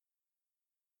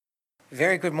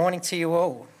Very good morning to you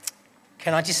all.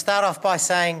 Can I just start off by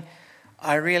saying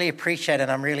I really appreciate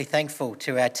and I'm really thankful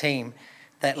to our team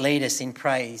that lead us in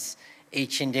praise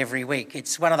each and every week.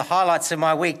 It's one of the highlights of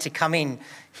my week to come in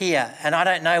here, and I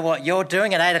don't know what you're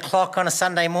doing at 8 o'clock on a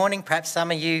Sunday morning. Perhaps some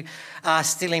of you are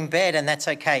still in bed, and that's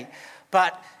okay.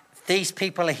 But these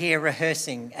people are here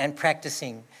rehearsing and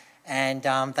practicing, and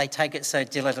they take it so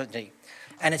diligently.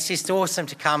 And it's just awesome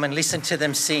to come and listen to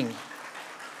them sing.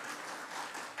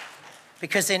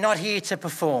 Because they're not here to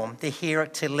perform, they're here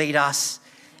to lead us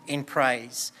in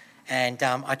praise. And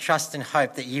I trust and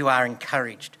hope that you are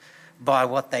encouraged by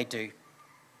what they do.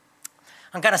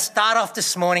 I'm going to start off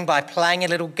this morning by playing a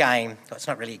little game. Well, it's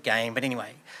not really a game, but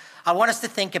anyway. I want us to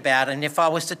think about it, and if I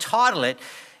was to title it,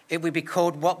 it would be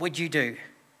called What Would You Do?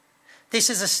 This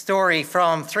is a story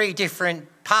from 3 different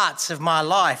parts of my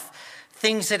life,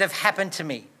 things that have happened to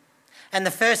me. And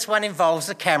the first one involves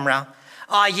a camera.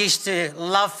 I used to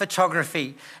love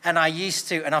photography, and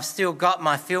I've still got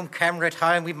my film camera at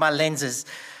home with my lenses.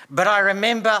 But I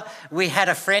remember we had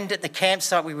a friend at the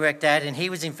campsite we worked at, and he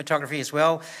was in photography as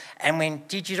well. And when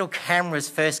digital cameras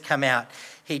first come out,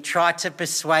 he tried to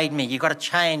persuade me, you've got to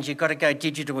change, you've got to go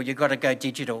digital.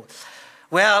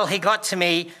 Well, he got to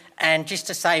me, and just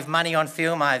to save money on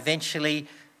film, I eventually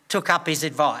took up his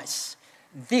advice.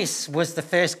 This was the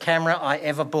first camera I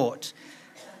ever bought.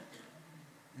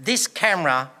 This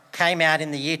camera came out in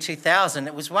the year 2000.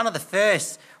 It was one of the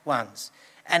first ones,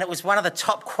 and it was one of the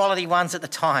top quality ones at the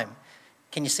time.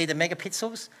 Can you see the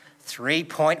megapixels?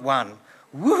 3.1.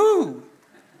 Woohoo!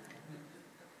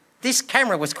 This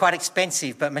camera was quite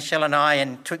expensive, but Michelle and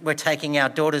I were taking our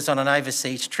daughters on an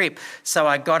overseas trip, so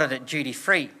I got it at duty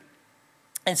free.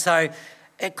 And so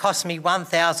it cost me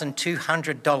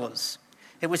 $1,200.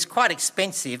 It was quite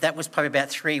expensive. That was probably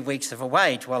about 3 weeks of a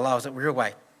wage while I was at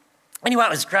Ruraway. Anyway,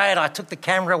 it was great. I took the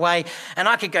camera away and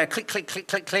I could go click, click, click,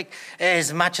 click, click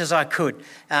as much as I could.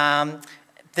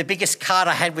 The biggest card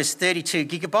I had was 32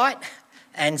 gigabyte,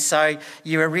 and so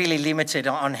you were really limited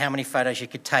on how many photos you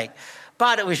could take.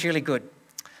 But it was really good.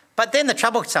 But then the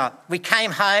trouble started. We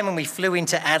came home and we flew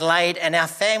into Adelaide, and our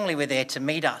family were there to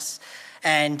meet us.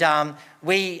 And our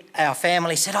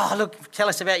family said, "Oh, look, tell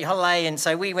us about your holiday." And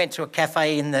so we went to a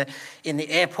cafe in the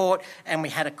airport and we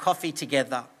had a coffee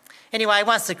together. Anyway,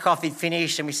 once the coffee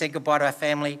finished and we said goodbye to our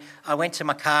family, I went to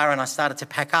my car and I started to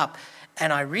pack up,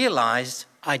 and I realised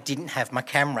I didn't have my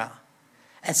camera.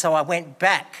 And so I went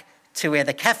back to where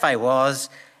the cafe was,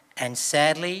 and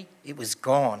sadly, it was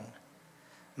gone.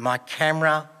 My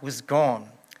camera was gone.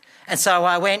 And so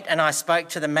I went and I spoke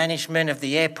to the management of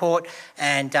the airport,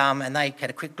 and they had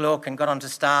a quick look and got onto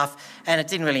staff, and it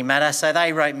didn't really matter. So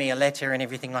they wrote me a letter and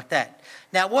everything like that.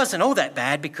 Now, it wasn't all that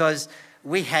bad because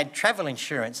we had travel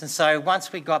insurance. And so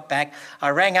once we got back, I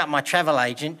rang up my travel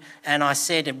agent and I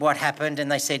said what happened,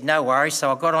 and they said, no worries.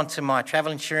 So I got onto my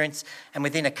travel insurance, and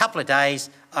within a couple of days,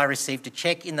 I received a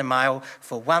cheque in the mail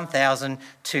for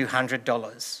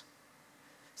 $1,200.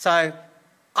 So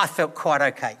I felt quite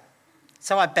okay.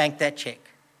 So I banked that cheque.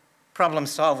 Problem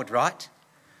solved, right?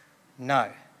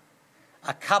 No.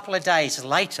 A couple of days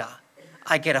later,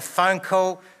 I get a phone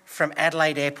call from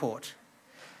Adelaide Airport.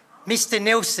 "Mr.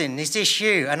 Nilsson, is this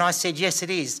you?" And I said, "Yes, it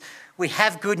is. We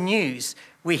have good news.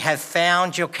 We have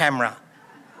found your camera."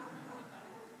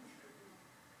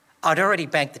 I'd already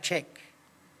banked the cheque.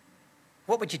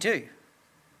 What would you do?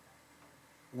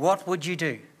 What would you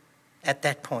do at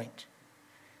that point?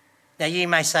 Now, you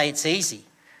may say it's easy.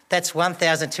 That's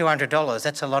 $1,200.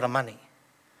 That's a lot of money.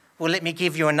 Well, let me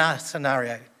give you another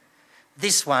scenario.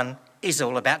 This one is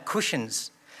all about cushions.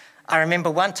 I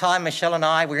remember one time Michelle and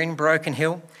I were in Broken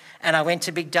Hill, and I went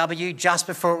to Big W just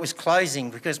before it was closing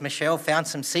because Michelle found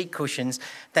some seat cushions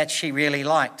that she really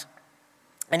liked.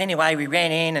 And anyway, we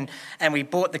ran in and we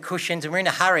bought the cushions, and we're in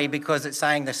a hurry because it's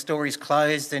saying the store is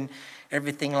closed and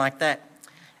everything like that.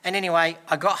 And anyway,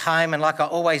 I got home, and like I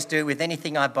always do with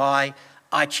anything I buy,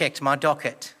 I checked my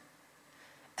docket.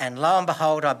 And lo and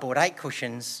behold, I bought 8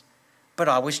 cushions, but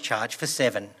I was charged for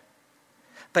 7.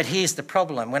 But here's the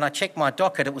problem. When I checked my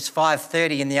docket, it was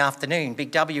 5:30 in the afternoon.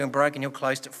 Big W in Broken Hill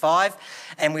closed at 5,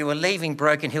 and we were leaving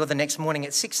Broken Hill the next morning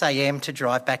at 6 a.m. to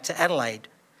drive back to Adelaide.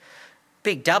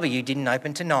 Big W didn't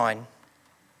open to 9.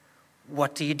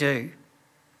 What do you do?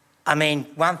 I mean,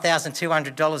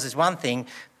 $1,200 is one thing,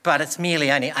 but it's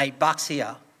merely only $8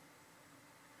 here.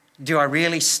 Do I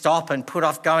really stop and put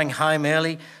off going home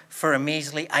early for a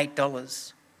measly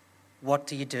 $8? What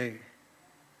do you do?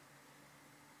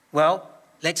 Well,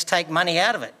 let's take money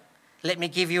out of it. Let me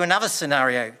give you another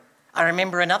scenario. I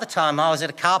remember another time I was at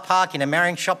a car park in a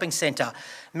Marion shopping centre.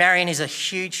 Marion is a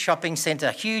huge shopping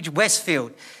centre, huge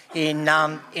Westfield in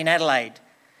Adelaide.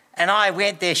 And I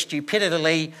went there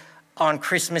stupidly on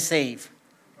Christmas Eve,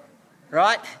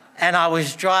 right? And I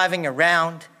was driving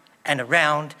around and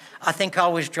around. I think I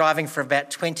was driving for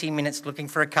about 20 minutes looking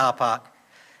for a car park.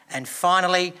 And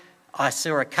finally, I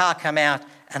saw a car come out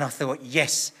and I thought,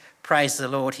 yes, praise the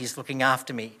Lord, he's looking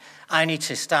after me. Only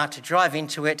to start to drive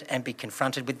into it and be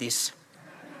confronted with this.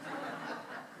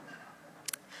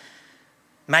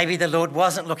 Maybe the Lord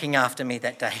wasn't looking after me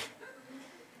that day.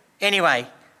 Anyway,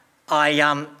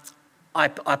 I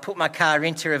put my car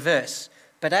into reverse.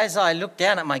 But as I looked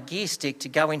down at my gear stick to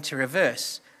go into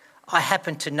reverse, I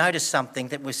happened to notice something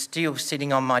that was still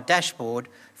sitting on my dashboard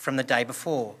from the day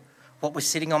before. What was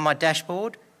sitting on my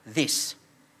dashboard? This.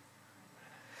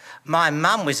 My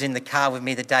mum was in the car with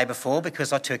me the day before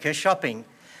because I took her shopping.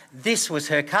 This was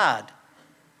her card.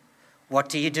 What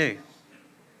do you do?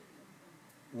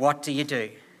 What do you do?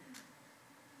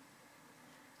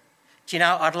 Do you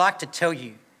know, I'd like to tell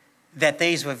you that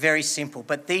these were very simple,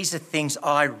 but these are things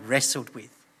I wrestled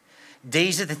with.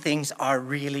 These are the things I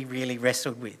really, really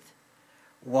wrestled with.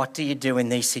 What do you do in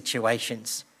these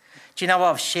situations? Do you know,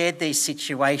 I've shared these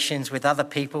situations with other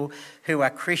people who are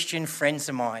Christian friends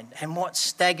of mine, and what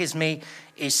staggers me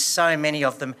is so many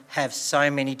of them have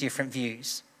so many different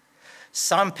views.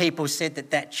 Some people said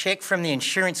that cheque from the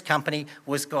insurance company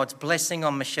was God's blessing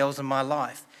on Michelle's and my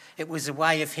life. It was a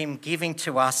way of him giving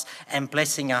to us and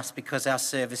blessing us because our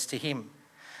service to him.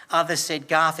 Others said,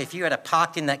 Garth, if you had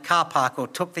parked in that car park or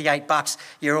took the $8,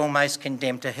 you're almost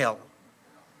condemned to hell.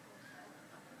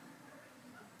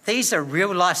 These are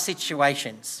real life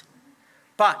situations.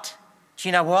 But do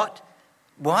you know what?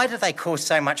 Why do they cause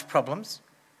so much problems?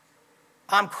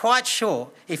 I'm quite sure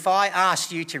if I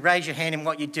asked you to raise your hand in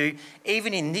what you do,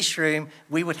 even in this room,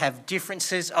 we would have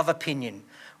differences of opinion.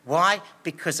 Why?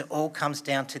 Because it all comes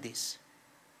down to this.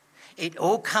 It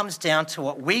all comes down to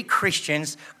what we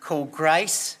Christians call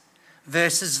grace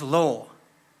versus law.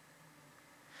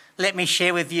 Let me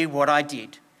share with you what I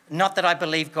did. Not that I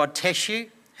believe God tests you.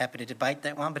 Happy to debate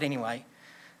that one, but anyway.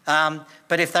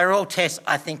 But if they're all tests,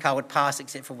 I think I would pass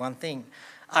except for one thing.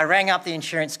 I rang up the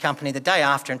insurance company the day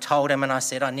after and told them, and I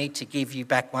said, I need to give you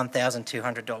back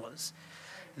 $1,200.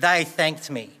 They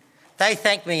thanked me. They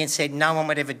thanked me and said no one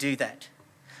would ever do that.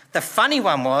 The funny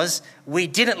one was we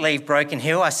didn't leave Broken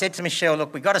Hill. I said to Michelle,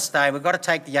 look, we've got to stay. We've got to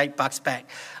take the $8 back.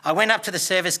 I went up to the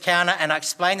service counter and I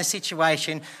explained the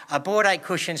situation. I bought 8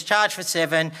 cushions, charged for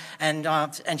 7,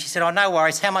 and she said, oh, no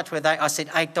worries. How much were they? I said,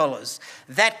 $8.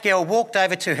 That girl walked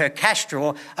over to her cash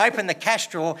drawer, opened the cash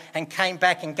drawer and came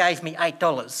back and gave me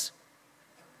 $8.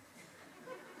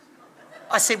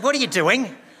 I said, what are you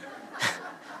doing?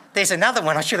 There's another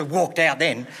one. I should have walked out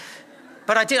then.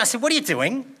 But I did. I said, what are you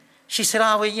doing? She said,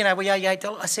 oh, we owe you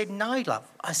 $8. I said, no, love.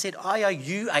 I said, I owe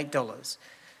you $8.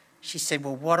 She said,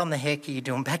 well, what on the heck are you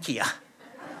doing back here?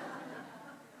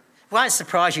 Won't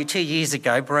surprise you, 2 years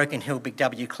ago, Broken Hill Big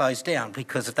W closed down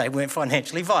because they weren't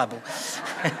financially viable.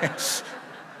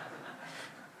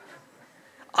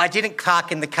 I didn't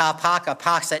park in the car park. I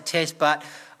passed that test, but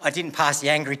I didn't pass the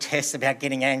angry test about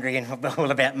getting angry and all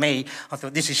about me. I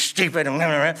thought, this is stupid,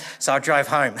 so I drove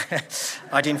home.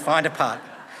 I didn't find a park.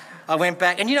 I went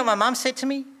back, and you know what my mum said to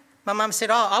me? My mum said,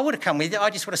 oh, I would have come with you. I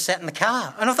just would have sat in the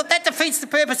car. And I thought, that defeats the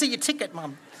purpose of your ticket,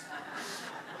 Mum.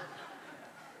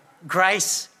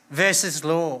 Grace versus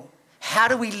law. How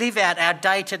do we live out our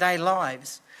day-to-day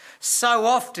lives? So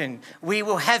often we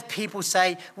will have people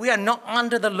say, we are not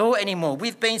under the law anymore.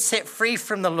 We've been set free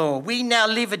from the law. We now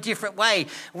live a different way.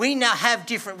 We now have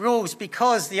different rules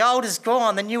because the old is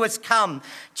gone, the new has come.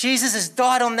 Jesus has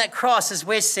died on that cross, as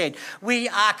Wes said. We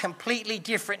are completely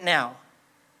different now.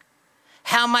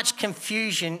 How much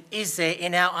confusion is there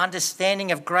in our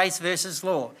understanding of grace versus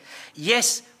law?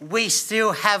 Yes, we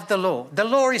still have the law. The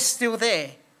law is still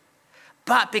there.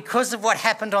 But because of what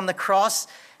happened on the cross,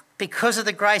 because of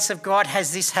the grace of God,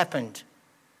 has this happened?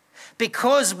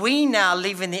 Because we now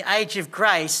live in the age of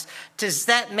grace, does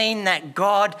that mean that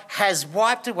God has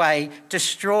wiped away,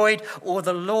 destroyed, or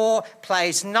the law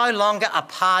plays no longer a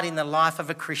part in the life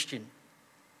of a Christian?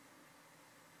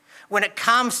 When it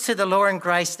comes to the law and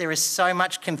grace, there is so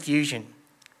much confusion.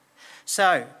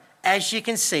 So, as you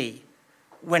can see,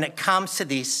 when it comes to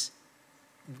this,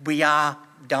 we are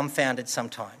dumbfounded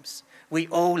sometimes. We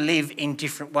all live in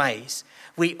different ways.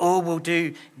 We all will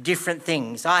do different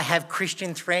things. I have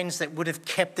Christian friends that would have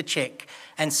kept the cheque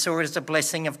and saw it as a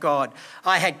blessing of God.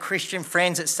 I had Christian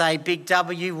friends that say Big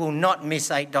W will not miss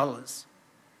 $8.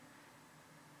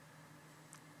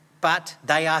 But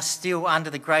they are still under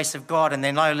the grace of God and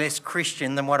they're no less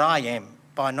Christian than what I am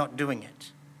by not doing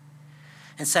it.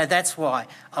 And so that's why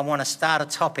I want to start a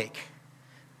topic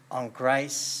on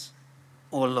grace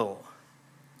or law.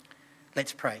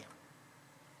 Let's pray.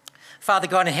 Father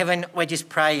God in heaven, we just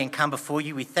pray and come before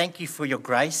you. We thank you for your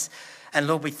grace. And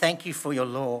Lord, we thank you for your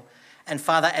law. And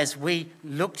Father, as we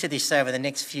look to this over the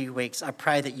next few weeks, I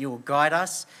pray that you will guide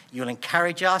us, you'll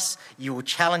encourage us, you will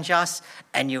challenge us,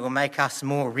 and you will make us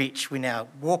more rich in our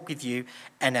walk with you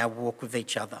and our walk with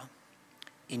each other.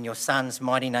 In your Son's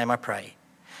mighty name I pray.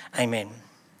 Amen.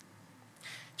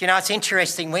 Do you know, it's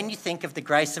interesting, when you think of the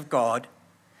grace of God,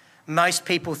 most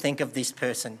people think of this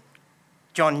person,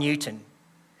 John Newton.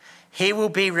 He will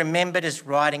be remembered as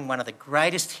writing one of the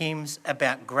greatest hymns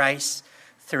about grace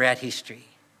throughout history.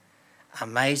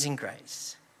 Amazing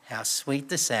grace, how sweet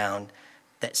the sound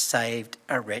that saved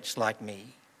a wretch like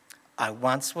me. I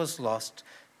once was lost,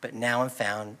 but now I'm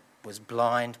found, was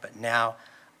blind, but now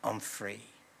I'm free.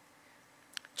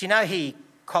 Do you know he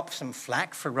copped some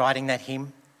flack for writing that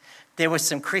hymn? There were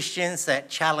some Christians that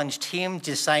challenged him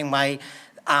the same way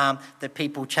that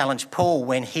people challenged Paul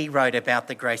when he wrote about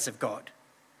the grace of God.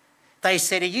 They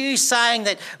said, are you saying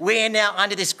that we're now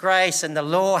under this grace and the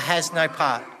law has no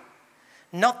part?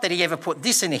 Not that he ever put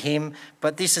this in a hymn,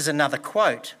 but this is another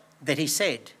quote that he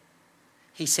said.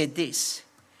 He said this: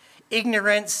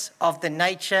 ignorance of the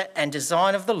nature and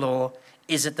design of the law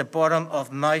is at the bottom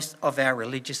of most of our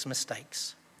religious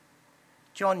mistakes.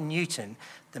 John Newton,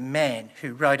 the man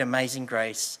who wrote Amazing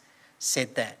Grace,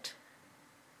 said that.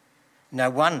 No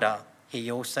wonder he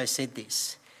also said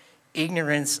this: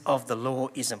 ignorance of the law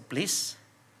isn't bliss,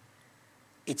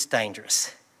 it's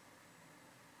dangerous.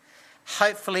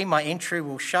 Hopefully my intro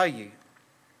will show you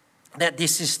that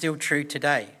this is still true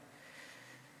today.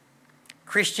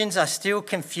 Christians are still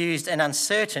confused and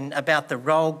uncertain about the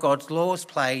role God's laws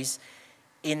plays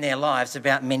in their lives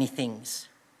about many things.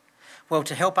 Well,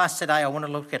 to help us today, I want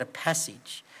to look at a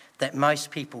passage that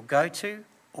most people go to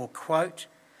or quote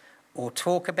or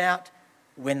talk about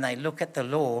when they look at the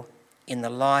law in the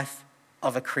life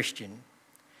of a Christian.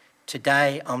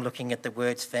 Today, I'm looking at the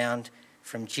words found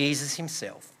from Jesus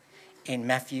himself in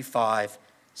Matthew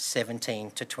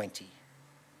 5:17 to 20.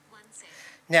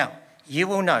 Now, you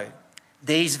will know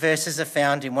these verses are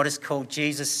found in what is called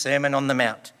Jesus' Sermon on the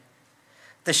Mount.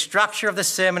 The structure of the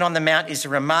Sermon on the Mount is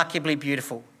remarkably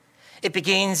beautiful. It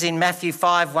begins in Matthew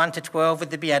 5:1 to 12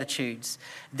 with the Beatitudes.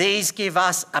 These give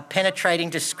us a penetrating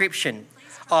description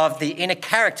of the inner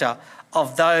character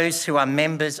of those who are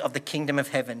members of the kingdom of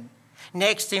heaven.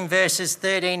 Next, in verses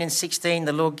 13 and 16,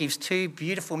 the Lord gives two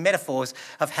beautiful metaphors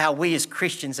of how we as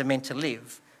Christians are meant to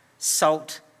live: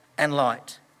 salt and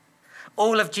light.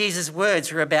 All of Jesus'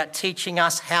 words are about teaching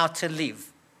us how to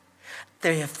live,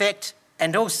 the effect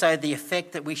and also the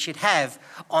effect that we should have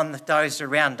on those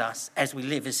around us as we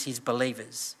live as his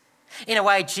believers. In a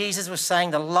way, Jesus was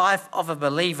saying the life of a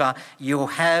believer, you'll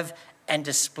have and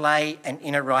display an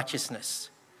inner righteousness,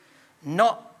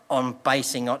 not on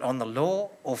basing it on the law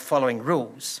or following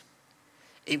rules.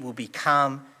 It will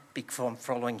become from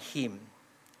following him.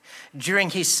 During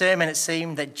his sermon, it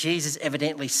seemed that Jesus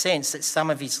evidently sensed that some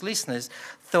of his listeners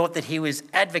thought that he was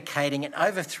advocating an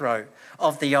overthrow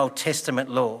of the Old Testament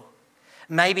law.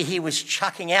 Maybe he was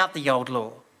chucking out the old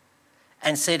law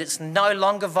and said it's no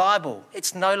longer viable,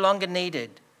 it's no longer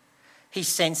needed. He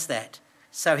sensed that.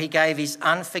 So he gave his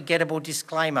unforgettable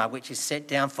disclaimer, which is set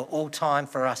down for all time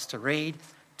for us to read,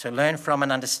 to learn from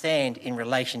and understand in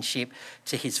relationship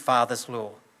to his Father's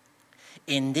law.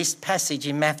 In this passage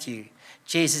in Matthew,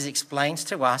 Jesus explains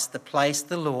to us the place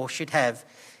the law should have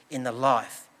in the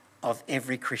life of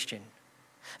every Christian.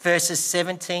 Verses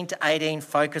 17 to 18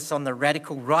 focus on the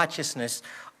radical righteousness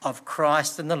of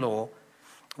Christ and the law,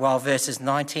 while verses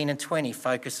 19 and 20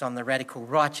 focus on the radical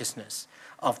righteousness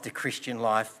of the Christian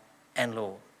life and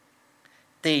law.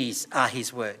 These are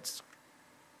his words.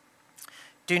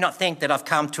 Do not think that I've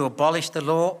come to abolish the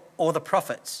law or the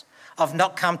prophets. I've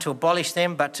not come to abolish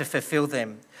them, but to fulfill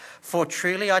them. For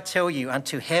truly I tell you,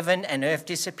 until heaven and earth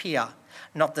disappear,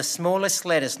 not the smallest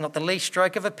letters, not the least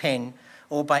stroke of a pen,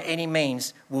 or by any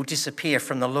means will disappear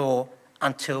from the law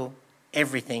until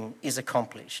everything is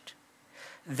accomplished.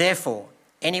 Therefore,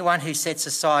 anyone who sets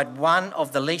aside one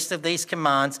of the least of these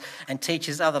commands and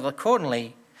teaches others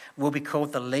accordingly will be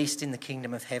called the least in the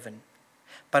kingdom of heaven.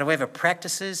 But whoever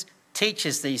practices,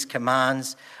 teaches these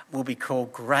commands will be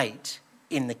called great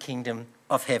in the kingdom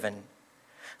of heaven.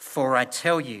 For I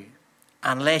tell you,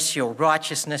 unless your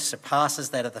righteousness surpasses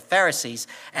that of the Pharisees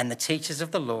and the teachers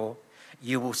of the law,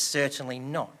 you will certainly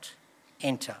not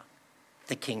enter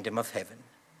the kingdom of heaven.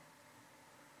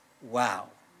 Wow.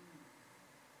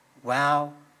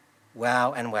 Wow,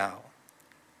 wow, and wow.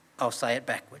 I'll say it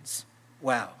backwards.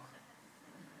 Wow.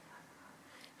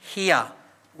 Here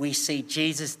we see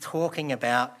Jesus talking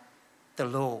about the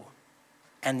law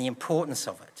and the importance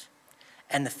of it.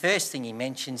 And the first thing he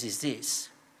mentions is this: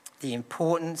 the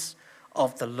importance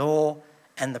of the law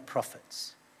and the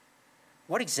prophets.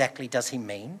 What exactly does he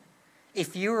mean?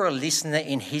 If you were a listener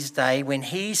in his day, when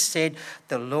he said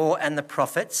the law and the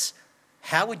prophets,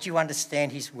 how would you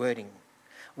understand his wording?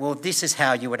 Well, this is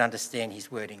how you would understand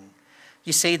his wording.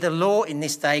 You see, the law in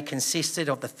this day consisted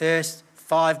of the first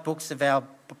 5 books of our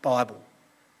Bible,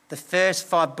 the first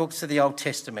 5 books of the Old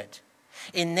Testament.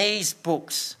 In these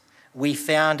books, we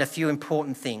found a few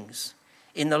important things.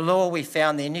 In the law, we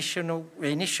found the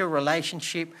initial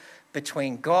relationship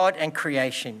between God and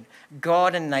creation,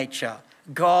 God and nature,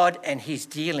 God and his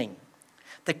dealing.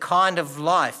 The kind of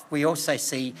life we also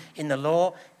see in the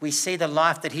law, we see the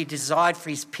life that he desired for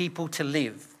his people to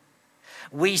live.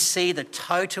 We see the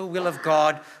total will of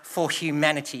God for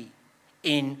humanity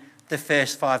in the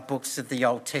first 5 books of the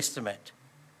Old Testament.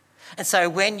 And so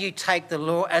when you take the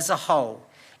law as a whole,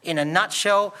 in a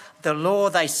nutshell, the law,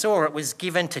 they saw it was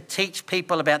given to teach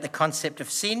people about the concept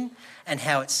of sin and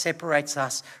how it separates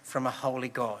us from a holy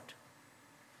God.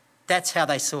 That's how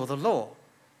they saw the law.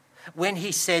 When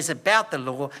he says about the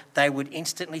law, they would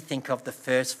instantly think of the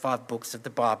first 5 books of the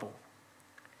Bible.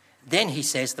 Then he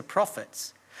says the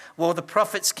prophets. Well, the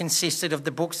prophets consisted of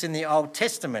the books in the Old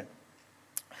Testament.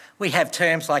 We have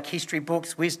terms like history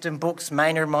books, wisdom books,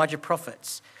 minor and major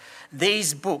prophets.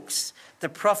 These books, the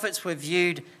prophets were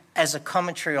viewed as a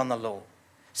commentary on the law.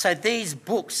 So these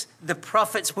books, the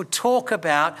prophets would talk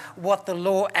about what the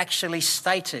law actually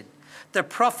stated. The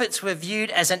prophets were viewed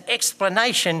as an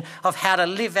explanation of how to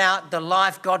live out the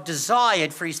life God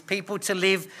desired for his people to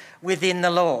live within the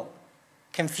law.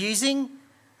 Confusing?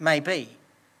 Maybe.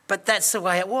 But that's the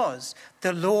way it was.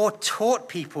 The law taught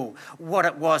people what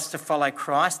it was to follow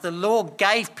Christ. The law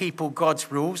gave people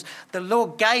God's rules. The law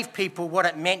gave people what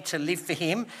it meant to live for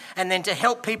him. And then to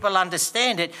help people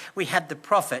understand it, we had the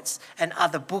prophets and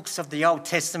other books of the Old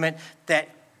Testament that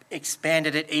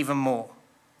expanded it even more.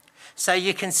 So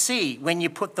you can see when you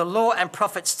put the law and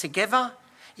prophets together,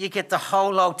 you get the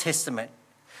whole Old Testament.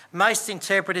 Most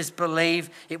interpreters believe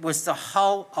it was the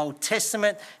whole Old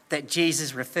Testament that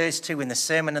Jesus refers to in the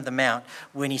Sermon on the Mount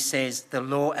when he says the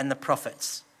law and the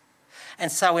prophets.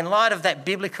 And so in light of that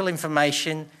biblical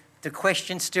information, the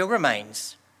question still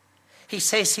remains. He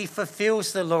says he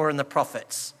fulfills the law and the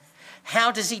prophets.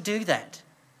 How does he do that?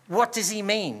 What does he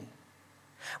mean?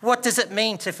 What does it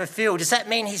mean to fulfill? Does that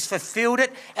mean he's fulfilled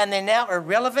it and they're now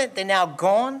irrelevant? They're now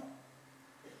gone?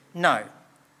 No.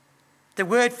 The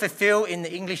word fulfill in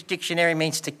the English dictionary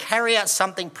means to carry out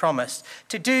something promised,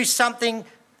 to do something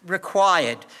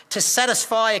required, to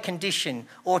satisfy a condition,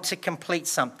 or to complete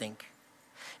something.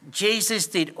 Jesus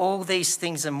did all these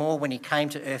things and more when he came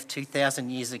to earth 2,000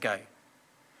 years ago.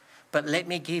 But let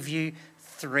me give you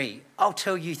 3. I'll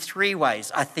tell you 3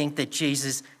 ways I think that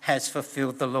Jesus has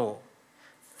fulfilled the law.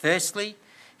 Firstly,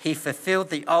 he fulfilled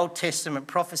the Old Testament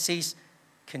prophecies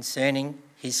concerning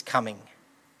his coming.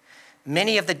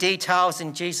 Many of the details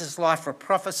in Jesus' life were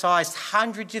prophesied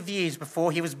hundreds of years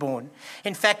before he was born.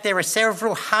 In fact, there are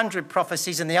several hundred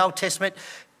prophecies in the Old Testament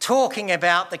talking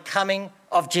about the coming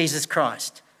of Jesus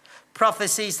Christ.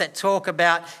 Prophecies that talk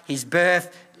about his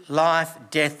birth, life,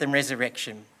 death, and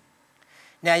resurrection.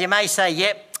 Now, you may say,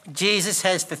 yep, Jesus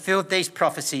has fulfilled these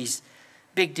prophecies.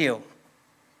 Big deal.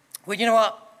 Well, you know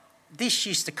what? This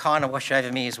used to kind of wash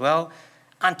over me as well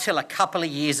until a couple of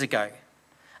years ago.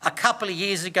 A couple of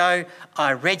years ago,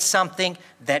 I read something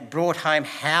that brought home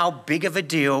how big of a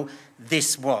deal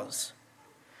this was.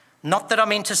 Not that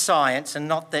I'm into science and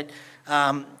not that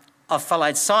I've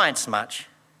followed science much,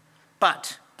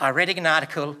 but I read an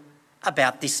article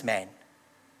about this man.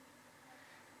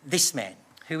 This man.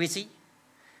 Who is he?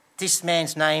 This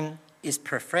man's name is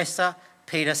Professor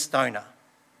Peter Stoner.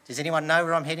 Does anyone know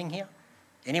where I'm heading here?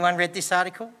 Anyone read this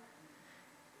article?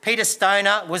 Peter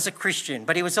Stoner was a Christian,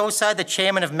 but he was also the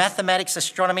chairman of mathematics,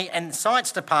 astronomy and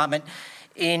science department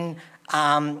in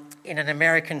an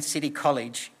American city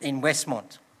college in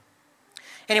Westmont.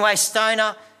 Anyway,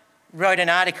 Stoner wrote an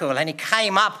article and he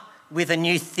came up with a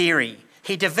new theory.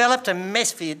 He developed a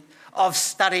method of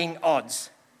studying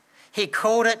odds. He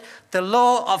called it the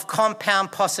law of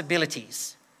compound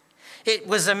possibilities. It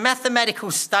was a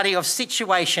mathematical study of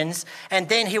situations, and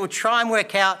then he would try and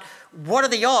work out what are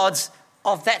the odds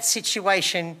of that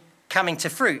situation coming to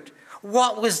fruit.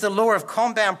 What was the law of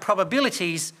compound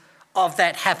probabilities of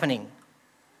that happening?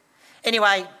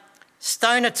 Anyway,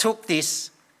 Stoner took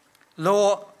this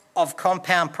law of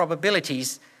compound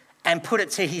probabilities and put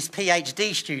it to his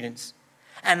PhD students,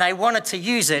 and they wanted to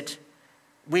use it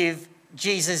with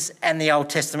Jesus and the Old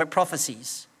Testament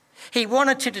prophecies. He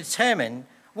wanted to determine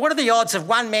What are the odds of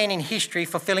one man in history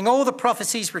fulfilling all the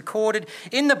prophecies recorded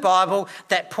in the Bible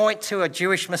that point to a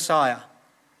Jewish Messiah?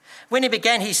 When he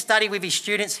began his study with his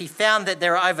students, he found that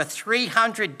there are over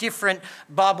 300 different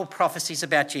Bible prophecies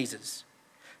about Jesus.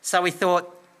 So he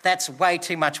thought, that's way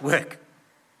too much work.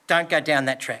 Don't go down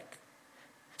that track.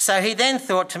 So he then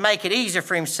thought, to make it easier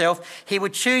for himself, he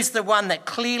would choose the one that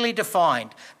clearly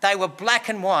defined. They were black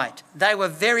and white. They were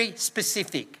very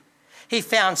specific. He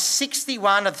found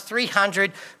 61 of the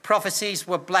 300 prophecies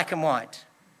were black and white.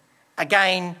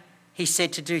 Again, he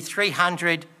said to do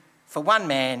 300 for one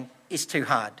man is too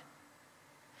hard.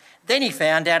 Then he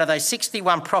found out of those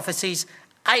 61 prophecies,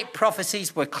 8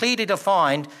 prophecies were clearly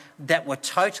defined that were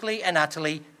totally and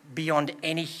utterly beyond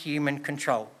any human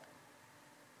control.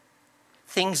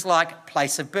 Things like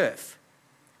place of birth,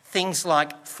 things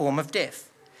like form of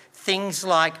death, things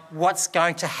like what's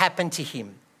going to happen to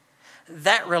him.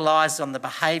 That relies on the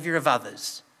behaviour of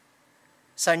others.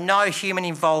 So no human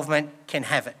involvement can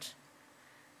have it.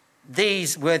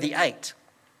 These were the 8.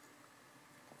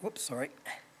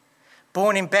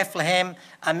 Born in Bethlehem,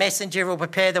 a messenger will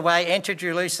prepare the way, enter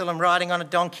Jerusalem riding on a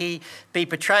donkey, be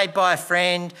betrayed by a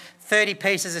friend, 30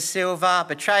 pieces of silver,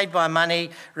 betrayed by money,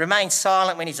 remain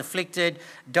silent when he's afflicted,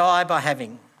 die by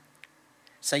having.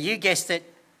 So you guessed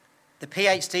it, the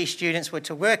PhD students were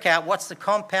to work out what's the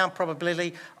compound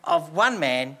probability of one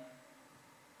man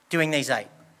doing these 8,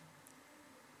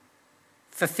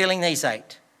 fulfilling these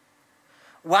 8.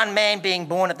 One man being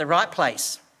born at the right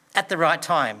place, at the right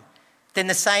time, then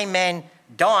the same man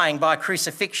dying by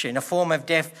crucifixion, a form of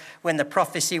death when the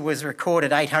prophecy was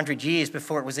recorded 800 years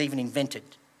before it was even invented.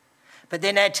 But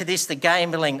then add to this the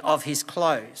gambling of his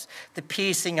clothes, the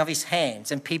piercing of his hands,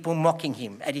 and people mocking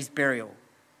him at his burial.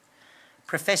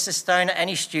 Professor Stoner and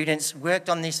his students worked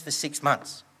on this for 6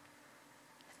 months,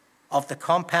 of the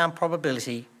compound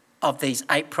probability of these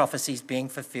 8 prophecies being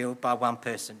fulfilled by one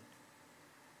person.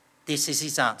 This is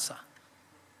his answer.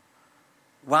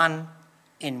 1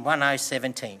 in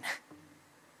 1017.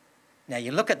 Now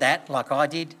you look at that like I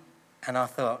did, and I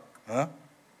thought, huh?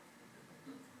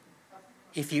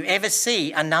 If you ever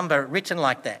see a number written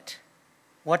like that,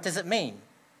 what does it mean?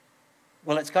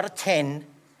 Well, it's got a 10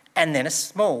 and then a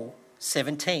small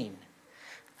 17.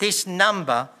 This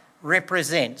number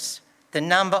represents the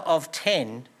number of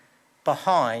 10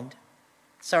 behind,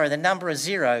 the number of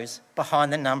zeros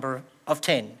behind the number of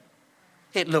 10.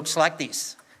 It looks like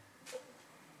this.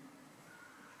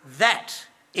 That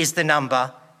is the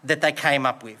number that they came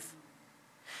up with.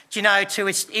 Do you know, to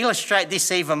illustrate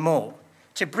this even more,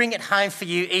 to bring it home for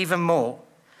you even more,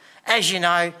 as you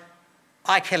know,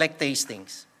 I collect these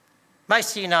things.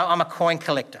 Most of you know I'm a coin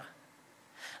collector.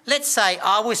 Let's say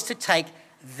I was to take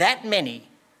that many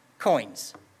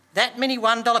coins, that many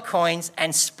 $1 coins,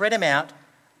 and spread them out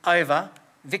over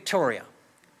Victoria.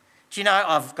 Do you know,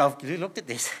 I've looked at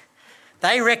this.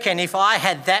 They reckon if I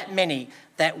had that many,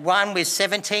 that one with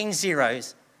 17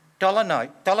 zeros,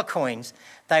 dollar coins,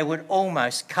 they would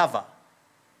almost cover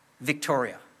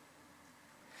Victoria.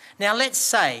 Now let's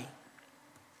say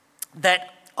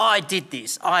that I did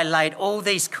this. I laid all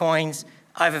these coins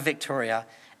over Victoria,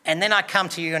 and then I come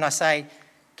to you and I say,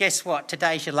 guess what?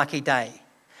 Today's your lucky day.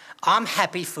 I'm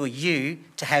happy for you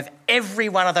to have every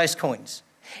one of those coins,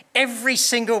 every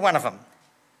single one of them.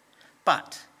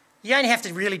 But you only have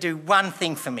to really do one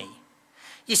thing for me.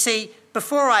 You see,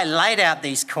 before I laid out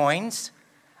these coins,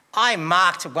 I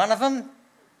marked one of them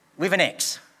with an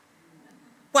X.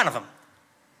 One of them.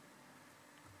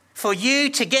 For you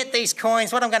to get these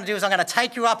coins, what I'm going to do is I'm going to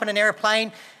take you up in an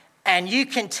aeroplane, and you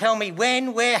can tell me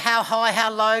when, where, how high,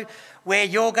 how low, where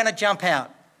you're going to jump out.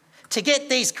 To get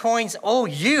these coins, all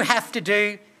you have to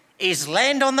do is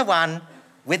land on the one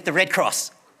with the red cross.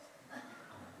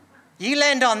 You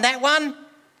land on that one,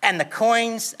 and the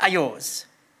coins are yours.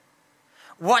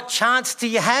 What chance do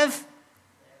you have?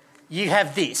 You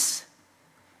have this.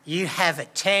 You have a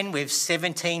 10 with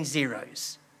 17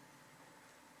 zeros.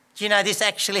 Do you know this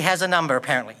actually has a number,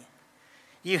 apparently?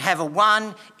 You have a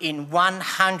 1 in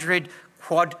 100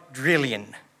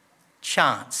 quadrillion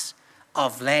chance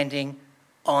of landing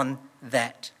on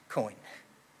that coin.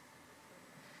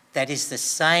 That is the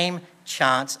same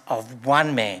chance of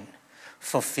one man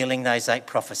fulfilling those 8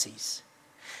 prophecies.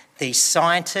 These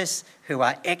scientists who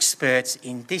are experts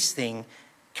in this thing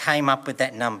came up with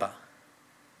that number.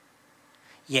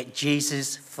 Yet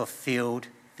Jesus fulfilled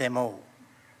them all.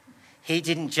 He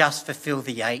didn't just fulfill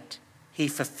the 8, he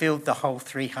fulfilled the whole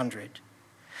 300.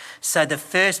 So the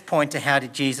first point to how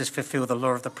did Jesus fulfill the law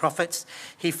of the prophets?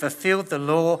 He fulfilled the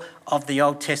law of the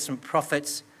Old Testament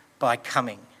prophets by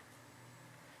coming.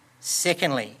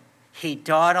 Secondly, he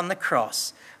died on the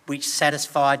cross which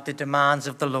satisfied the demands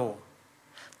of the law.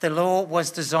 The law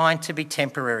was designed to be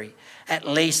temporary, at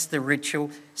least the ritual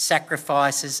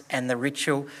sacrifices and the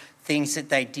ritual things that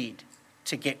they did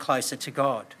to get closer to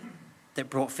God that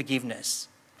brought forgiveness.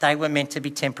 They were meant to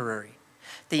be temporary.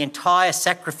 The entire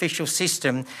sacrificial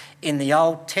system in the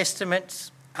Old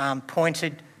Testament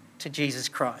pointed to Jesus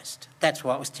Christ. That's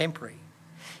why it was temporary.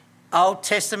 Old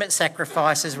Testament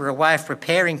sacrifices were a way of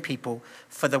preparing people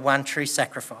for the one true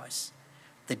sacrifice,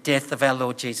 the death of our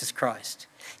Lord Jesus Christ.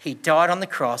 He died on the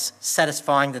cross,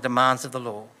 satisfying the demands of the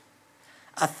law.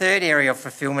 A third area of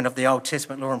fulfilment of the Old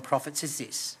Testament law and prophets is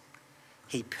this: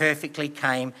 he perfectly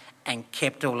came and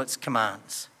kept all its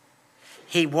commands.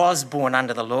 He was born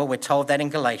under the law, we're told that in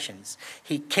Galatians.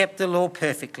 He kept the law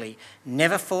perfectly,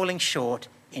 never falling short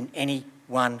in any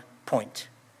one point.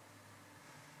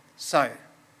 So,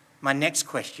 my next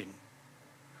question: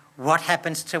 what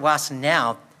happens to us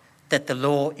now that the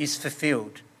law is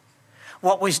fulfilled?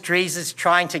 What was Jesus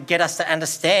trying to get us to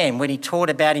understand when he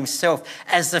taught about himself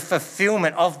as the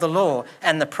fulfilment of the law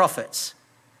and the prophets?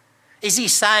 Is he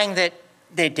saying that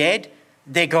they're dead,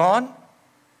 they're gone?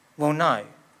 Well, no.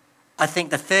 I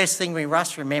think the first thing we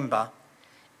must remember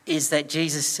is that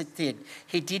Jesus did.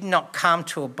 He did not come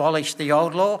to abolish the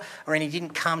old law, and he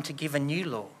didn't come to give a new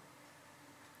law.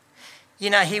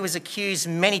 You know, he was accused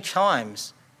many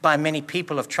times by many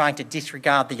people of trying to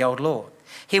disregard the old law.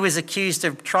 He was accused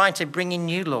of trying to bring in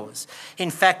new laws. In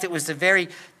fact, it was the very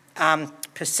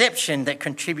perception that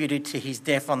contributed to his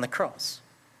death on the cross.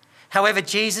 However,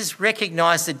 Jesus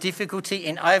recognised the difficulty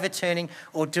in overturning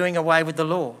or doing away with the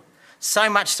law. So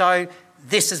much so,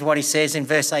 this is what he says in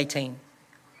verse 18.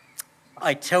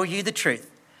 I tell you the truth,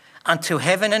 until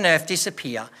heaven and earth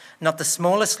disappear, not the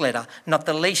smallest letter, not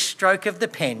the least stroke of the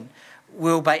pen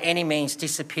will by any means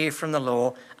disappear from the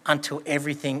law until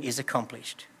everything is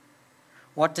accomplished.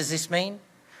 What does this mean?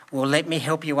 Well, let me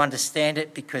help you understand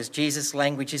it, because Jesus'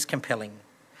 language is compelling.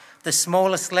 The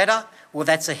smallest letter, well,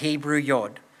 that's a Hebrew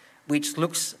yod, which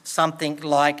looks something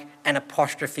like an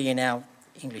apostrophe in our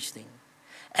English thing.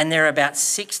 And there are about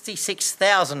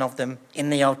 66,000 of them in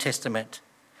the Old Testament.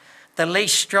 The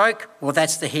least stroke, well,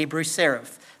 that's the Hebrew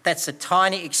serif. That's a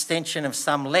tiny extension of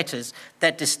some letters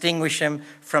that distinguish them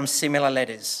from similar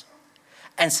letters.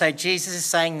 And so Jesus is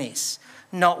saying this: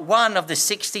 not one of the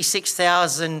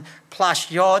 66,000 plus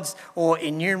yods or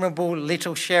innumerable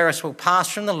little sheriffs will pass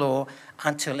from the law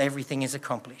until everything is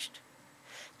accomplished.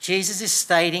 Jesus is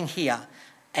stating here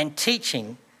and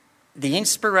teaching the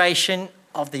inspiration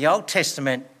of the Old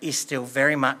Testament is still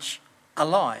very much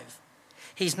alive.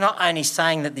 He's not only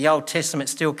saying that the Old Testament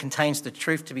still contains the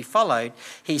truth to be followed,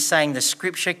 he's saying the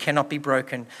scripture cannot be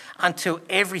broken until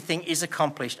everything is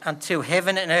accomplished. Until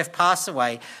heaven and earth pass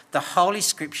away, the Holy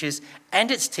Scriptures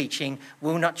and its teaching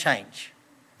will not change.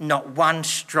 Not one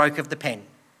stroke of the pen.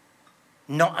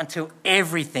 Not until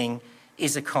everything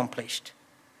is accomplished.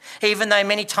 Even though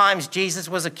many times Jesus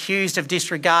was accused of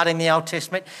disregarding the Old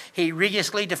Testament, he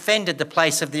rigorously defended the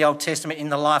place of the Old Testament in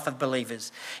the life of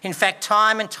believers. In fact,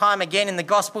 time and time again in the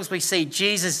Gospels, we see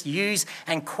Jesus use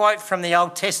and quote from the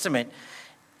Old Testament.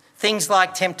 Things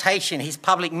like temptation, his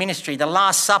public ministry, the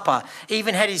Last Supper,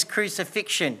 even had his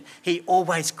crucifixion. He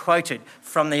always quoted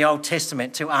from the Old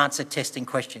Testament to answer testing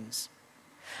questions.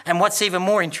 And what's even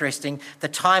more interesting, the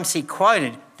times he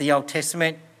quoted the Old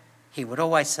Testament, he would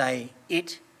always say,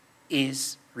 "It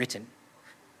is written."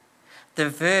 The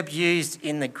verb used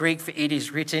in the Greek for "it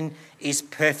is written" is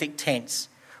perfect tense.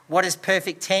 What is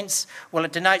perfect tense? Well,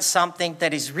 it denotes something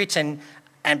that is written,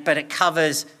 but it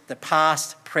covers the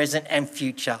past, present and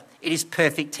future. It is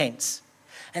perfect tense.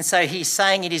 And so he's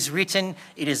saying it is written,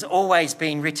 it has always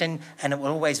been written, and it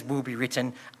always will be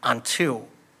written until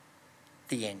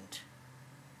the end.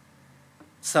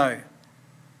 So,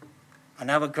 I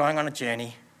know we're going on a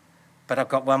journey, but I've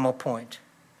got one more point.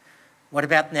 What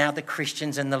about now the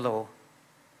Christians and the law?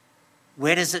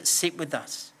 Where does it sit with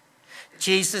us?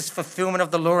 Jesus' fulfilment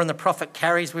of the law and the prophet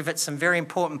carries with it some very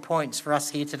important points for us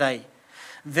here today.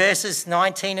 Verses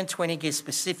 19 and 20 give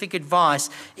specific advice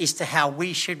as to how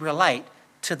we should relate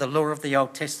to the law of the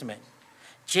Old Testament.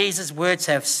 Jesus' words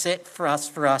have set for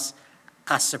us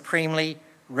a supremely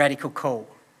radical call.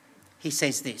 He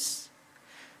says this: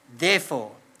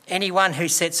 therefore, anyone who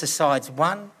sets aside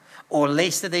one or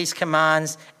least of these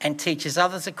commands and teaches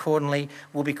others accordingly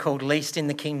will be called least in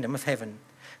the kingdom of heaven.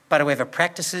 But whoever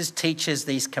practices, teaches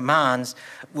these commands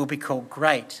will be called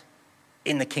great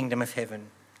in the kingdom of heaven.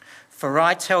 For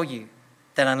I tell you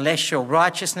that unless your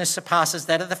righteousness surpasses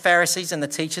that of the Pharisees and the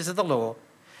teachers of the law,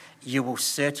 you will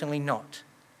certainly not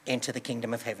enter the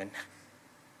kingdom of heaven.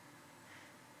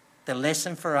 The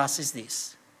lesson for us is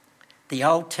this: the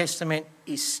Old Testament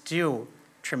is still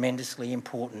tremendously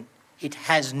important. It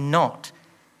has not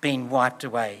been wiped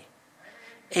away.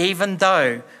 Even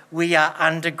though we are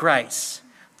under grace,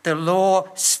 the law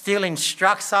still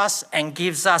instructs us and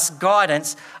gives us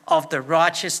guidance of the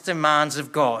righteous demands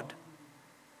of God.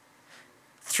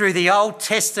 Through the Old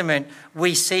Testament,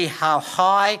 we see how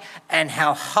high and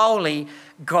how holy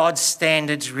God's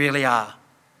standards really are.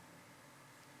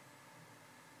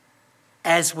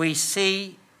 As we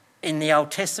see in the Old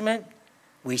Testament,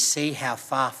 we see how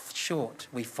far short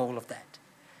we fall of that.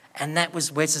 And that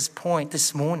was Wes's point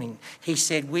this morning. He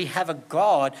said, we have a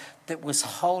God that was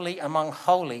holy among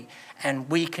holy, and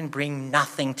we can bring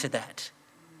nothing to that.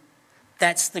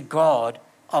 That's the God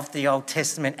of the Old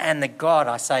Testament and the God,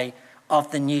 I say,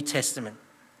 of the New Testament.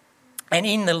 And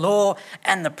in the law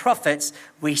and the prophets,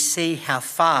 we see how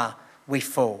far we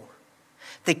fall.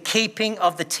 The keeping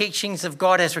of the teachings of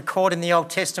God as recorded in the Old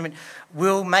Testament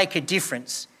will make a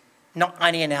difference, not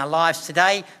only in our lives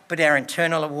today, but our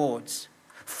eternal rewards.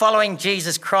 Following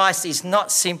Jesus Christ is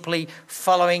not simply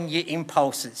following your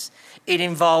impulses. It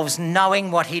involves knowing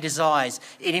what he desires.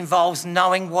 It involves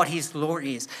knowing what his law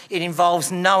is. It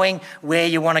involves knowing where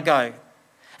you want to go.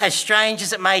 As strange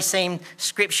as it may seem,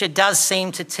 Scripture does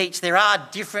seem to teach there are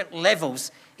different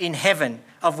levels in heaven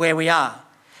of where we are.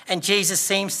 And Jesus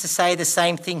seems to say the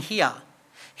same thing here.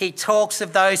 He talks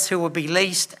of those who will be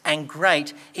least and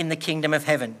great in the kingdom of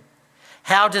heaven.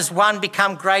 How does one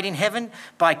become great in heaven?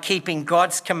 By keeping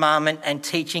God's commandment and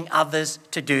teaching others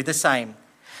to do the same.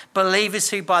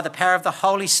 Believers who, by the power of the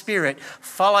Holy Spirit,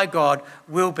 follow God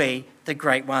will be the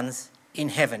great ones in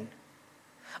heaven.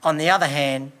 On the other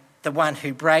hand, the one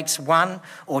who breaks one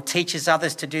or teaches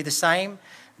others to do the same,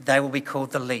 they will be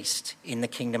called the least in the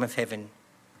kingdom of heaven.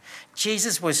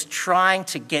 Jesus was trying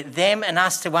to get them and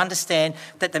us to understand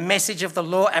that the message of the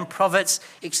law and prophets,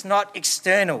 it's not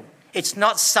external. It's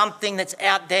not something that's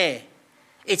out there.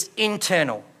 It's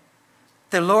internal.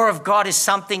 The law of God is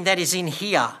something that is in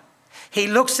here. He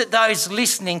looks at those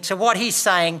listening to what he's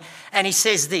saying and he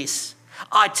says this,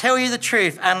 I tell you the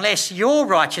truth, unless your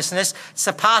righteousness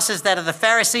surpasses that of the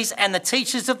Pharisees and the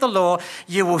teachers of the law,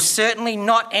 you will certainly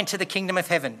not enter the kingdom of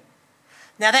heaven.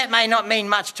 Now, that may not mean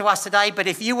much to us today, but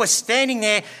if you were standing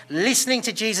there listening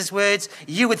to Jesus' words,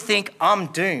 you would think, I'm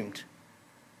doomed.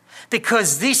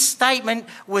 Because this statement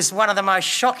was one of the most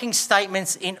shocking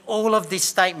statements in all of this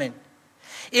statement.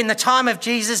 In the time of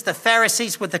Jesus, the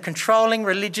Pharisees were the controlling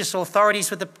religious authorities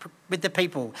with the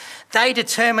people. They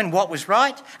determined what was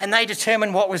right and they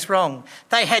determined what was wrong.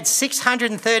 They had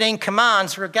 613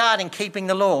 commands regarding keeping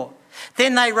the law.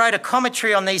 Then they wrote a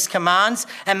commentary on these commands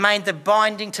and made them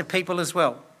binding to people as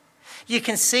well. You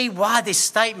can see why this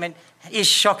statement is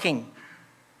shocking.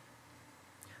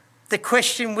 The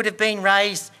question would have been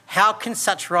raised, how can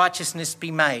such righteousness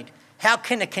be made? How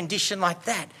can a condition like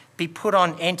that be put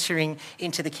on entering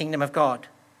into the kingdom of God?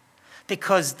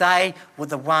 Because they were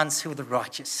the ones who were the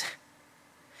righteous.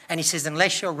 And he says,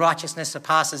 unless your righteousness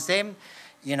surpasses them,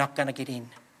 you're not going to get in.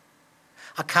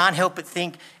 I can't help but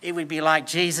think it would be like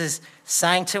Jesus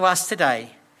saying to us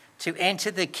today, to enter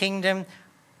the kingdom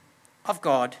of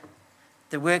God,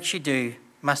 the works you do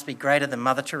must be greater than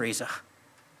Mother Teresa.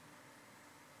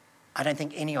 I don't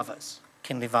think any of us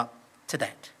can live up to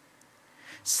that.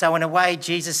 So in a way,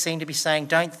 Jesus seemed to be saying,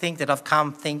 don't think that I've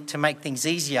come to make things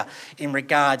easier in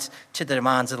regards to the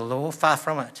demands of the law. Far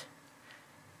from it.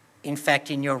 In fact,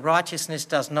 in your righteousness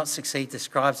does not succeed the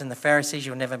scribes and the Pharisees,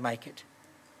 you'll never make it.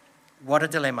 What a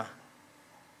dilemma.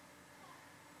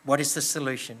 What is the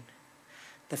solution?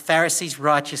 The Pharisees'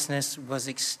 righteousness was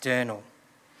external.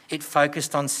 It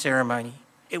focused on ceremony.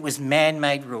 It was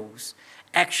man-made rules.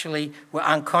 Actually were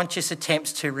unconscious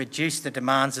attempts to reduce the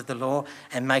demands of the law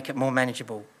and make it more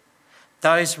manageable.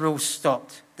 Those rules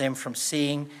stopped them from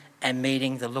seeing and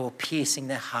meeting the law, piercing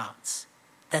their hearts.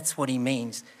 That's what he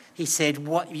means. He said,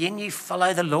 when you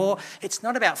follow the law, it's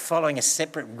not about following a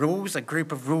separate rules, a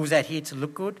group of rules out here to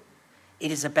look good.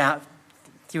 It is about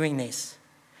doing this.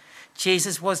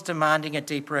 Jesus was demanding a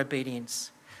deeper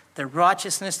obedience. The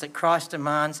righteousness that Christ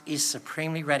demands is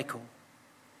supremely radical.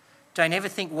 Don't ever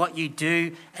think what you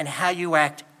do and how you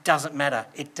act doesn't matter.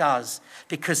 It does,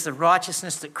 because the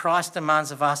righteousness that Christ demands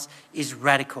of us is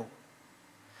radical.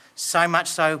 So much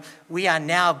so, we are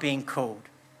now being called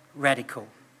radical.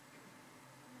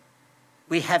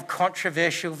 We have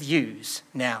controversial views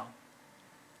now.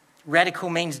 Radical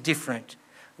means different.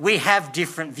 We have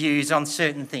different views on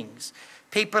certain things.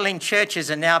 People in churches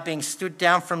are now being stood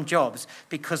down from jobs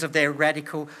because of their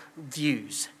radical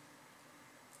views.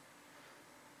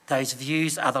 Those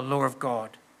views are the law of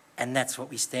God, and that's what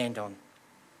we stand on.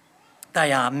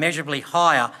 They are measurably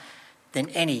higher than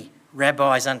any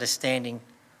rabbi's understanding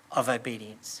of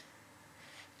obedience.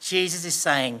 Jesus is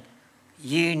saying,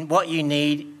 what you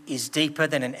need is deeper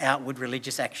than an outward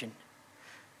religious action.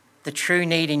 The true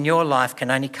need in your life can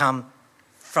only come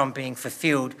from being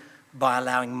fulfilled by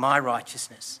allowing my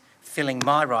righteousness, filling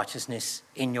my righteousness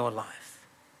in your life.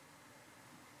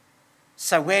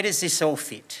 So where does this all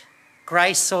fit?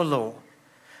 Grace or law?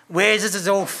 Where does this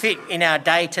all fit in our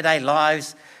day-to-day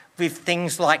lives with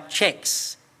things like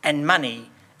checks and money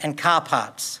and car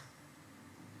parts?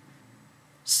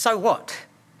 So what?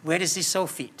 Where does this all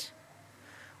fit?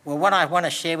 Well, what I want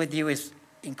to share with you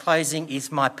in closing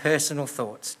is my personal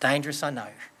thoughts. Dangerous, I know.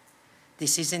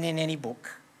 This isn't in any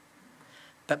book.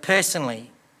 But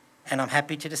personally, and I'm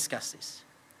happy to discuss this,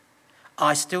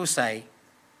 I still say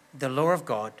the law of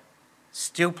God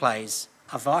still plays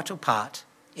a vital part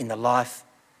in the life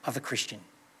of a Christian.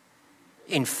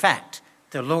 In fact,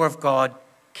 the law of God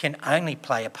can only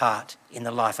play a part in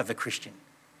the life of a Christian.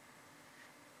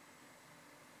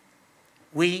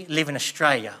 We live in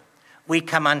Australia. We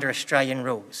come under Australian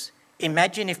rules.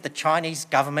 Imagine if the Chinese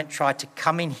government tried to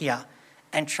come in here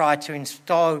and try to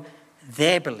install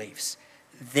their beliefs,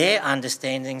 their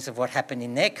understandings of what happened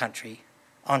in their country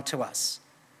onto us.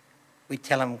 We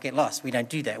tell them, get lost. We don't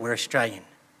do that. We're Australian.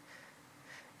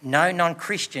 No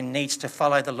non-Christian needs to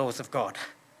follow the laws of God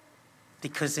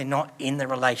because they're not in the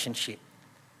relationship.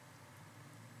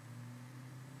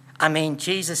 I mean,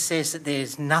 Jesus says that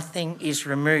there's nothing is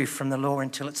removed from the law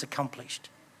until it's accomplished.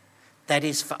 That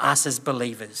is for us as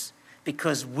believers,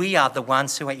 because we are the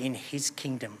ones who are in his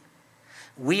kingdom.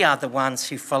 We are the ones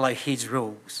who follow his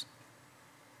rules.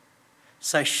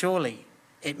 So surely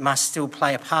it must still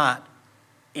play a part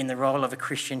in the role of a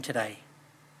Christian today.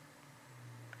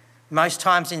 Most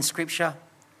times in Scripture,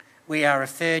 we are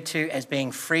referred to as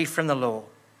being free from the law.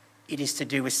 It is to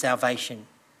do with salvation,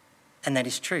 and that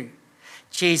is true.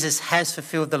 Jesus has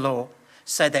fulfilled the law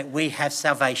so that we have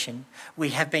salvation. We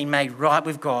have been made right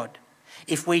with God.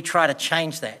 If we try to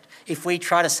change that, if we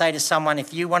try to say to someone,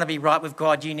 if you want to be right with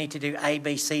God, you need to do A,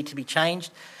 B, C to be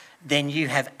changed, then you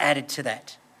have added to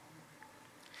that.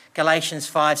 Galatians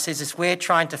 5 says, if we're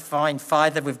trying to find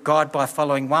favour with God by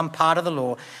following one part of the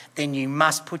law, then you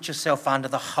must put yourself under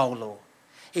the whole law.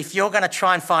 If you're going to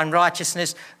try and find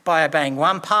righteousness by obeying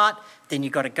one part, then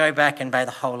you've got to go back and obey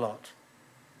the whole lot.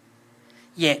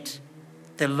 Yet,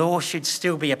 the law should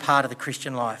still be a part of the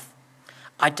Christian life.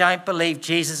 I don't believe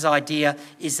Jesus' idea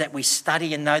is that we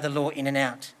study and know the law in and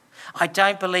out. I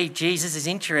don't believe Jesus is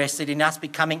interested in us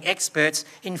becoming experts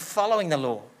in following the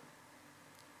law.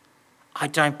 I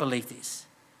don't believe this.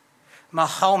 My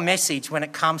whole message when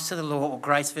it comes to the law or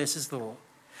grace versus law,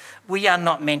 we are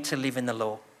not meant to live in the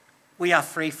law. We are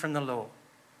free from the law,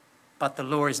 but the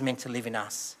law is meant to live in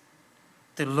us.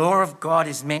 The law of God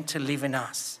is meant to live in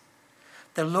us.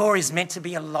 The law is meant to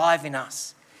be alive in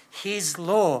us. His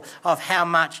law of how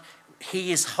much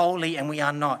he is holy and we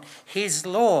are not. His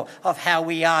law of how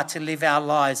we are to live our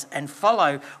lives and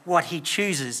follow what he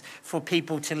chooses for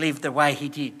people to live the way he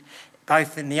did,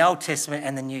 both in the Old Testament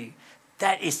and the New.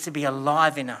 That is to be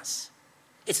alive in us.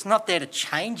 It's not there to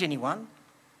change anyone,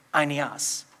 only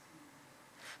us.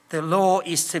 The law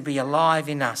is to be alive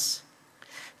in us.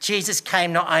 Jesus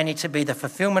came not only to be the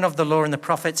fulfillment of the law and the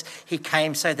prophets, he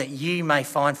came so that you may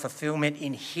find fulfillment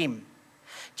in him.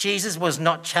 Jesus was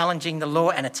not challenging the law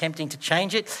and attempting to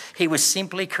change it. He was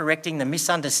simply correcting the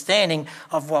misunderstanding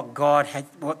of what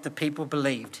the people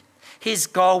believed. His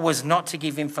goal was not to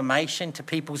give information to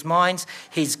people's minds.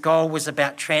 His goal was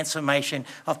about transformation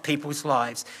of people's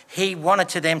lives. He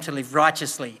wanted them to live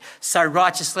righteously, so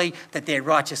righteously that their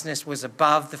righteousness was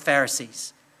above the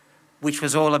Pharisees, which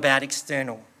was all about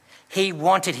external. He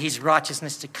wanted his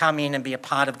righteousness to come in and be a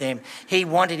part of them. He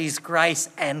wanted his grace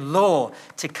and law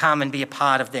to come and be a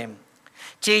part of them.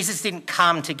 Jesus didn't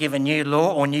come to give a new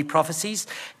law or new prophecies.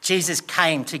 Jesus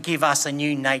came to give us a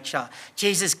new nature.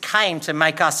 Jesus came to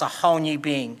make us a whole new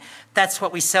being. That's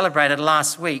what we celebrated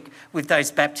last week with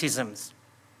those baptisms.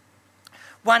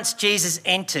 Once Jesus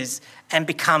enters and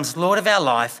becomes Lord of our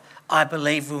life, I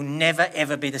believe we'll never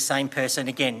ever be the same person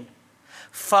again.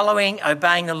 Following,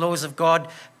 obeying the laws of God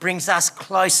brings us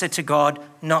closer to God,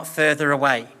 not further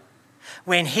away.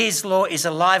 When his law is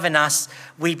alive in us,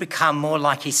 we become more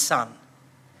like his son.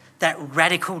 That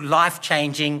radical,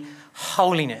 life-changing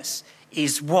holiness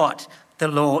is what the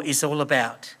law is all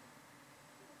about.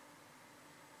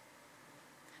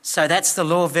 So that's the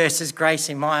law versus grace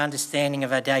in my understanding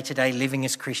of our day-to-day living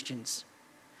as Christians.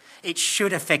 It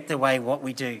should affect the way what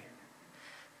we do.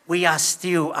 We are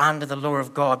still under the law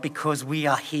of God because we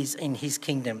are in his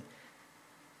kingdom.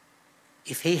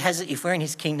 If we're in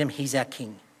his kingdom, he's our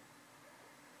king.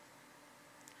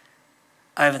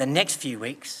 over the next few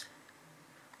weeks,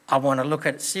 I want to look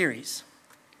at a series.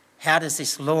 How does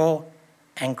this law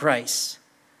and grace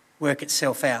work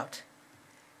itself out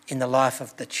in the life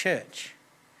of the church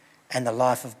and the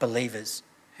life of believers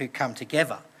who come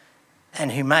together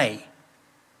and who may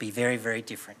be very, very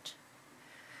different?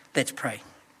 Let's pray.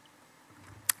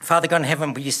 Father God in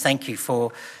heaven, we just thank you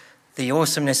for the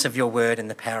awesomeness of your word and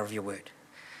the power of your word.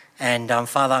 And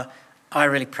Father, I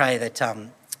really pray that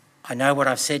I know what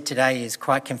I've said today is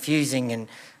quite confusing, and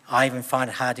I even find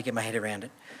it hard to get my head around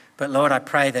it. But Lord, I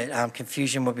pray that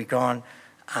confusion will be gone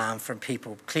from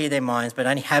people. Clear their minds, but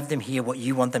only have them hear what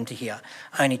you want them to hear.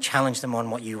 Only challenge them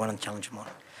on what you want to challenge them on.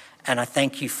 And I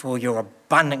thank you for your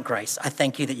abundant grace. I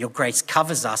thank you that your grace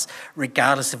covers us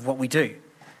regardless of what we do.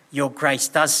 Your grace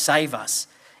does save us.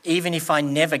 Even if I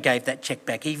never gave that check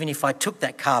back, even if I took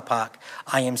that car park,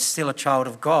 I am still a child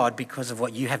of God because of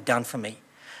what you have done for me.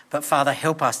 But Father,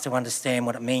 help us to understand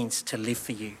what it means to live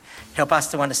for you. Help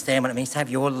us to understand what it means to have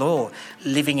your law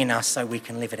living in us so we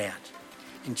can live it out.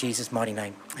 In Jesus' mighty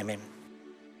name, amen.